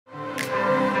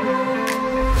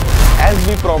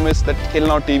we promised that Khel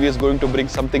TV is going to bring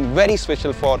something very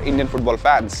special for Indian football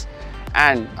fans.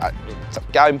 And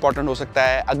क्या important हो सकता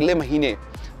है, अगले महीने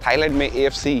थाईलैंड में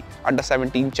AFC अंडर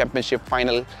 17 चैंपियनशिप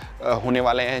फाइनल होने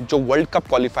वाले हैं, जो वर्ल्ड कप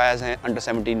क्वालिफायर्स हैं अंडर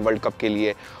 17 वर्ल्ड कप के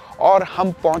लिए। और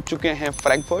हम पहुंच चुके हैं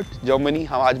फ्रैंकफर्ट जर्मनी।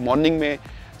 हम आज मॉर्निंग में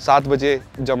 7 बजे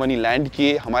जर्मनी लैंड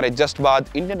किए। हमारे जस्ट बाद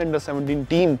इंडियन अंडर 17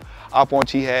 टीम आ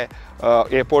पहुंची है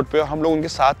एयरपोर्ट पे। हम लोग उनके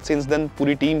साथ सिंस देन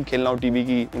पूरी टीम खेल नाउ टीवी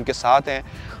की उनके साथ हैं।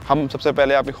 हम सबसे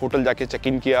पहले आप होटल जाके चेक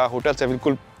इन किया। होटल से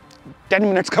बिल्कुल 10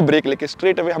 मिनट्स का ब्रेक लेके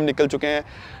स्ट्रेट अवे हम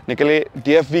निकले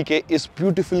DFV के इस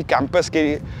ब्यूटीफुल कैंपस के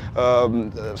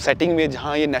सेटिंग में,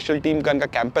 जहाँ ये नेशनल टीम का इनका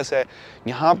कैंपस है।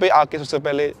 यहाँ पे आके सबसे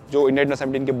पहले जो इंडियन अंडर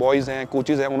 17 के बॉयज़ हैं,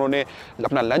 कोचेज़ हैं, उन्होंने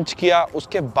अपना लंच किया।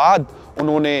 उसके बाद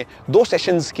उन्होंने 2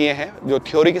 सेशंस किए हैं जो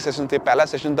थ्योरी के सेशन थे। पहला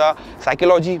सेशन था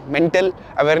साइकोलॉजी, मेंटल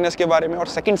अवेयरनेस के बारे में, और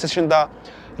सेकेंड सेशन था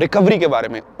रिकवरी के बारे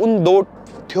में। उन 2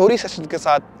 थ्योरी सेशन के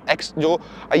साथ जो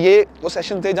ये वो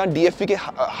सेशन थे जहाँ DFV के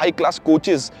हाई क्लास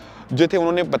कोचेज़ जो थे,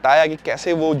 उन्होंने बताया कि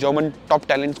कैसे वो जर्मन टॉप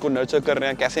टैलेंट्स को नर्चर कर रहे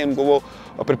हैं, कैसे उनको वो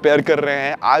प्रिपेयर कर रहे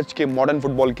हैं आज के मॉडर्न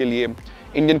फुटबॉल के लिए।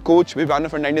 इंडियन कोच विवानो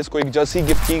फर्नांडिस को एक जर्सी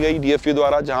गिफ्ट की गई DFV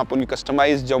द्वारा, जहाँ पर उनकी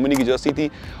कस्टमाइज जर्मनी की जर्सी थी।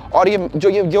 और ये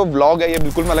जो व्लॉग है, ये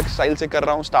बिल्कुल मैं अलग स्टाइल से कर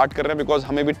रहा हूँ, स्टार्ट कर रहे हैं, बिकॉज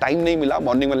हमें भी टाइम नहीं मिला।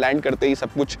 मॉर्निंग में लैंड करते ही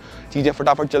सब कुछ चीज़ें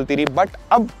फटाफट चलती रही। बट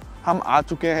अब हम आ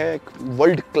चुके हैं एक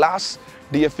वर्ल्ड क्लास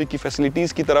DFV की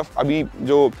फैसिलिटीज़ की तरफ। अभी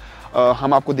जो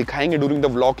हम आपको दिखाएंगे ड्यूरिंग द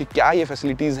व्लॉग कि क्या ये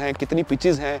फैसिलिटीज़ हैं, कितनी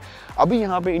पिचेस हैं। अभी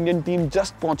यहाँ पे इंडियन टीम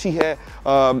जस्ट पहुँची है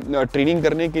ट्रेनिंग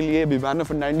करने के लिए। विवानो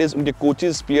फर्नांडिस उनके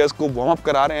कोचेस प्लेयर्स को वार्म अप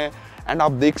करा रहे हैं। एंड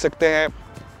आप देख सकते हैं,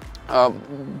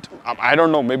 I don't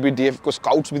know, may be DFV को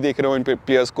स्काउट्स भी देख रहे हो इन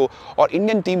प्लेयर्स को। और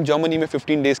इंडियन टीम जर्मनी में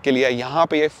 15 डेज़ के लिए है। यहाँ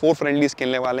पे ये 4 फ्रेंडलीज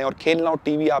खेलने वाले हैं, और खेल नाउ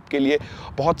TV आपके लिए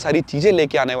बहुत सारी चीज़ें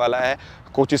लेके आने वाला है।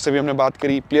 कोचेस से भी हमने बात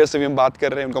करी, प्लेयर्स से भी हम बात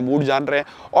कर रहे हैं, उनका मूड जान रहे हैं।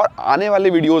 और आने वाले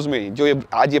वीडियोस में जो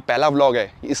आज ये पहला व्लॉग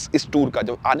है इस टूर का,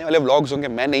 जो आने वाले व्लॉग्स होंगे,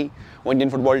 मैं नहीं, वो इंडियन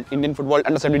फुटबॉल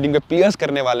अंडर 17 के प्लेयर्स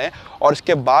करने वाले हैं। और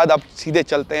इसके बाद आप सीधे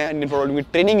चलते हैं इंडियन फुटबॉल की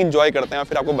ट्रेनिंग इन्जॉय करते हैं,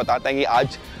 फिर आपको बताते हैं कि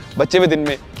आज बचे हुए दिन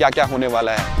में क्या क्या होने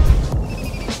वाला है।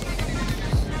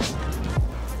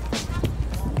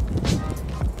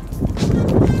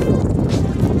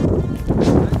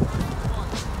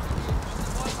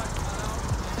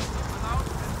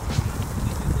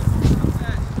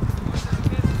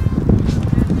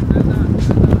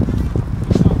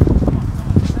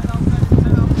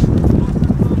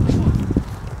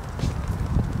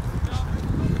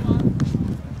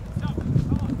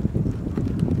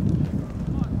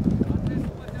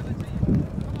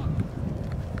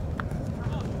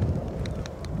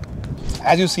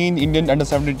 As you've seen, Indian under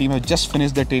 17 team have just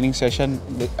finished their training session,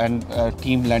 and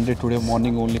team landed today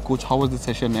morning only. Coach, how was the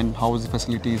session and how was the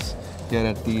facilities here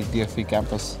at the DFV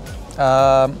campus?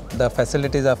 The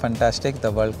facilities are fantastic.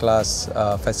 The world-class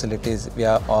facilities. We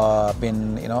are been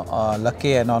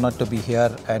lucky and honored to be here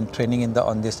and training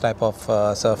on this type of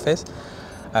surface.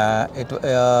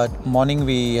 Morning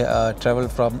we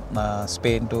traveled from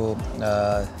Spain to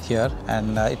here,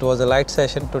 and it was a light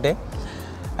session today.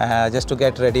 Just to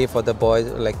get ready for the boys,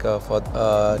 like for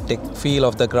take feel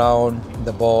of the ground,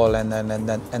 the ball, and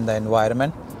the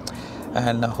environment,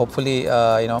 and hopefully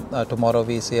tomorrow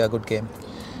we see a good game.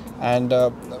 And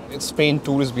Spain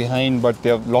tour is behind, but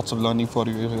there are lots of learning for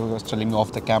you. You were telling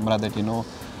off the camera that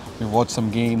we watched some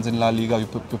games in La Liga.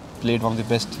 We played one of the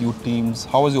best youth teams.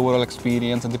 How was the overall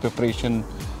experience and the preparation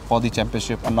for the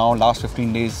championship? And now last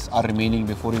 15 days are remaining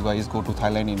before you guys go to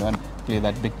Thailand, and play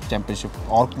that big championship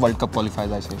or World Cup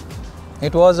qualifiers, I say.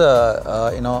 It was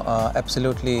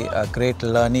absolutely a great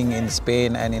learning in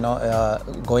Spain, and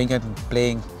going and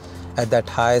playing at that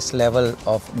highest level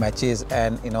of matches,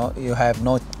 and you have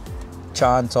no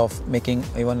chance of making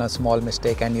even a small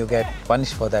mistake, and you get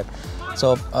punished for that.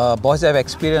 So boys have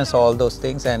experienced all those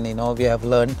things, and we have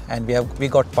learned, and we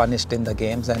got punished in the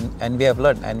games, and we have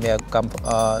learned, and we have come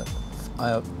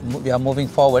we are moving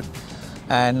forward,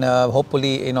 and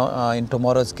hopefully in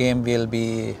tomorrow's game we'll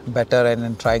be better,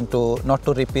 and trying to not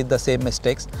to repeat the same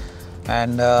mistakes.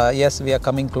 And yes, we are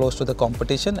coming close to the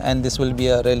competition, and this will be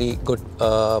a really good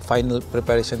final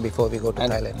preparation before we go to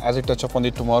Thailand. As we touch upon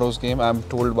the tomorrow's game, I'm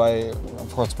told by,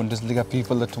 of course, Bundesliga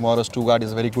people that tomorrow's Stuttgart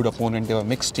is a very good opponent. They have a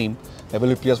mixed team. They will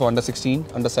be players for under 16,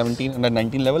 under 17, under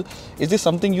 19 level. Is this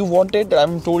something you wanted?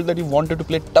 I'm told that you wanted to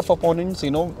play tough opponents,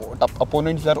 tough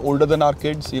opponents that are older than our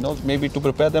kids, maybe to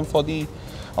prepare them for the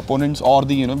opponents, or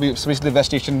the, especially the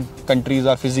West Asian countries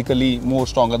are physically more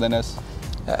stronger than us.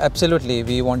 Absolutely,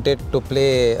 we wanted to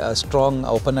play a strong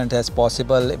opponent as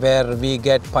possible, where we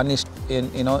get punished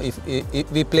in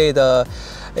if we play the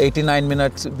 89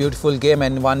 minutes, beautiful game,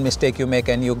 and one mistake you make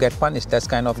and you get punished. That's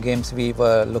kind of games we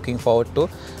were looking forward to,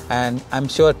 and I'm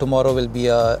sure tomorrow will be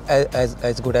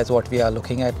as good as what we are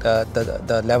looking at,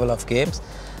 the level of games.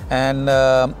 And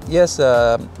yes,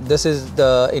 this is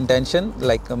the intention,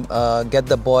 like get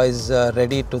the boys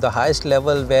ready to the highest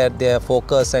level where their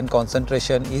focus and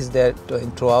concentration is there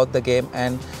throughout the game,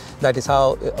 and that is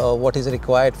how what is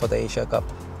required for the Asia Cup.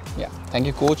 Yeah, thank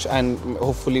you, coach, and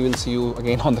hopefully we'll see you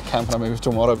again on the camera maybe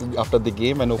tomorrow after the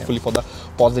game, and hopefully for the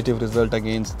positive result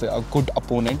against a good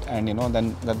opponent, and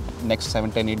then the next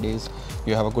 7, 10, 8 days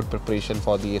you have a good preparation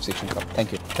for the AFC Asian Cup.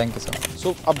 Thank you so much.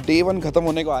 So अब day 1 खत्म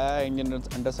होने को आया है Indian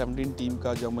under 17 team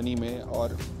का Germany में,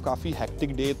 और काफ़ी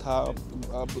हैक्टिक डे था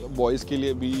बॉयज़ के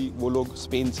लिए भी। वो लोग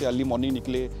स्पेन से अर्ली मॉर्निंग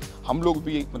निकले, हम लोग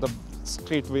भी मतलब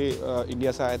स्ट्रेट वे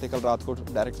इंडिया से आए थे कल रात को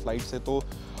डायरेक्ट फ्लाइट से, तो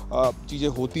चीज़ें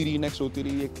होती रही, नेक्स्ट होती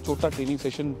रही। एक छोटा ट्रेनिंग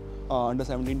सेशन अंडर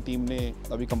 17 टीम ने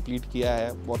अभी कंप्लीट किया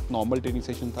है, बहुत नॉर्मल ट्रेनिंग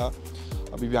सेशन था।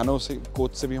 अभी व्यानो से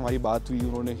कोच से भी हमारी बात हुई,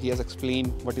 उन्होंने he has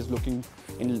explain what is looking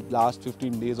in last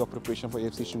 15 days of preparation for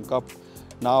AFC Asian Cup.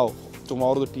 Now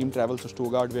tomorrow the team travels to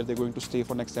Stuttgart where they're going to stay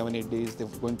for next 7-8 days.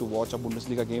 They're going to watch a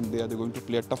Bundesliga game there. They're going to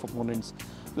play tough opponents.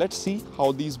 Let's see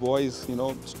how these boys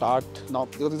start now.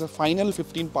 There is a final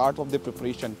 15 part of their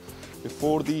preparation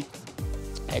before the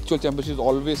actual championship. Is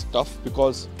always tough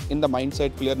because in the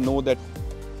mindset player know that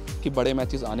कि बड़े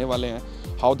matches आने वाले हैं,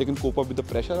 how they can cope up with the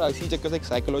pressure. इसी चक्कर से एक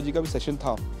psychology का भी सेशन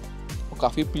था, और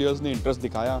काफ़ी प्लेयर्स ने इंटरेस्ट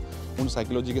दिखाया उन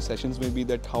साइकोलॉजी के सेशंस में भी,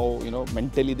 that how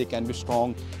mentally they can be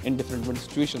strong in different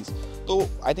situations. तो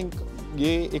आई थिंक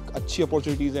ये एक अच्छी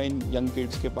अपॉर्चुनिटीज़ है इन यंग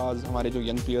किड्स के पास, हमारे जो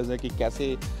यंग प्लेयर्स हैं, कि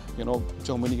कैसे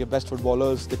जर्मनी के बेस्ट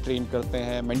फुटबॉलर्स ते ट्रेन करते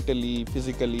हैं मेंटली,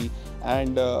 फिजिकली,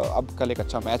 एंड अब कल एक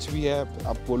अच्छा मैच भी है।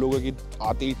 अब बोलोगे कि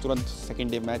आते ही तुरंत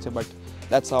सेकेंड डे मैच है, but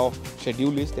that's how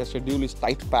schedule is. Their schedule is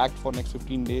tight packed for next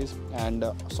 15 days, and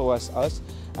so as us.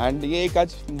 And ये एक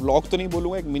आज व्लॉग तो नहीं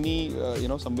बोलूँगा, एक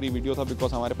मिनी समरी वीडियो था,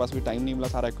 बिकॉज हमारे पास भी टाइम नहीं मिला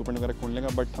सारा इक्विपमेंट वगैरह खोलने का,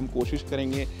 बट हम कोशिश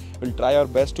करेंगे, will try our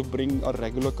best to bring a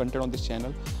regular content on this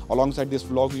channel. Alongside this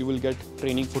vlog you will get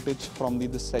training footage from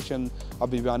this session,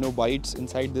 Abhivyano bites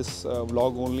inside this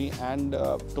vlog only, and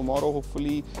tomorrow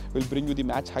hopefully we'll bring you the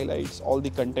match highlights, all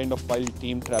the content of while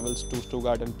team travels to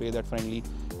Stuttgart and play that friendly,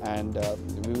 and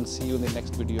we will see you in the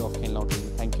next video of Khel TV.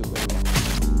 Thank you very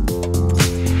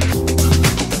much.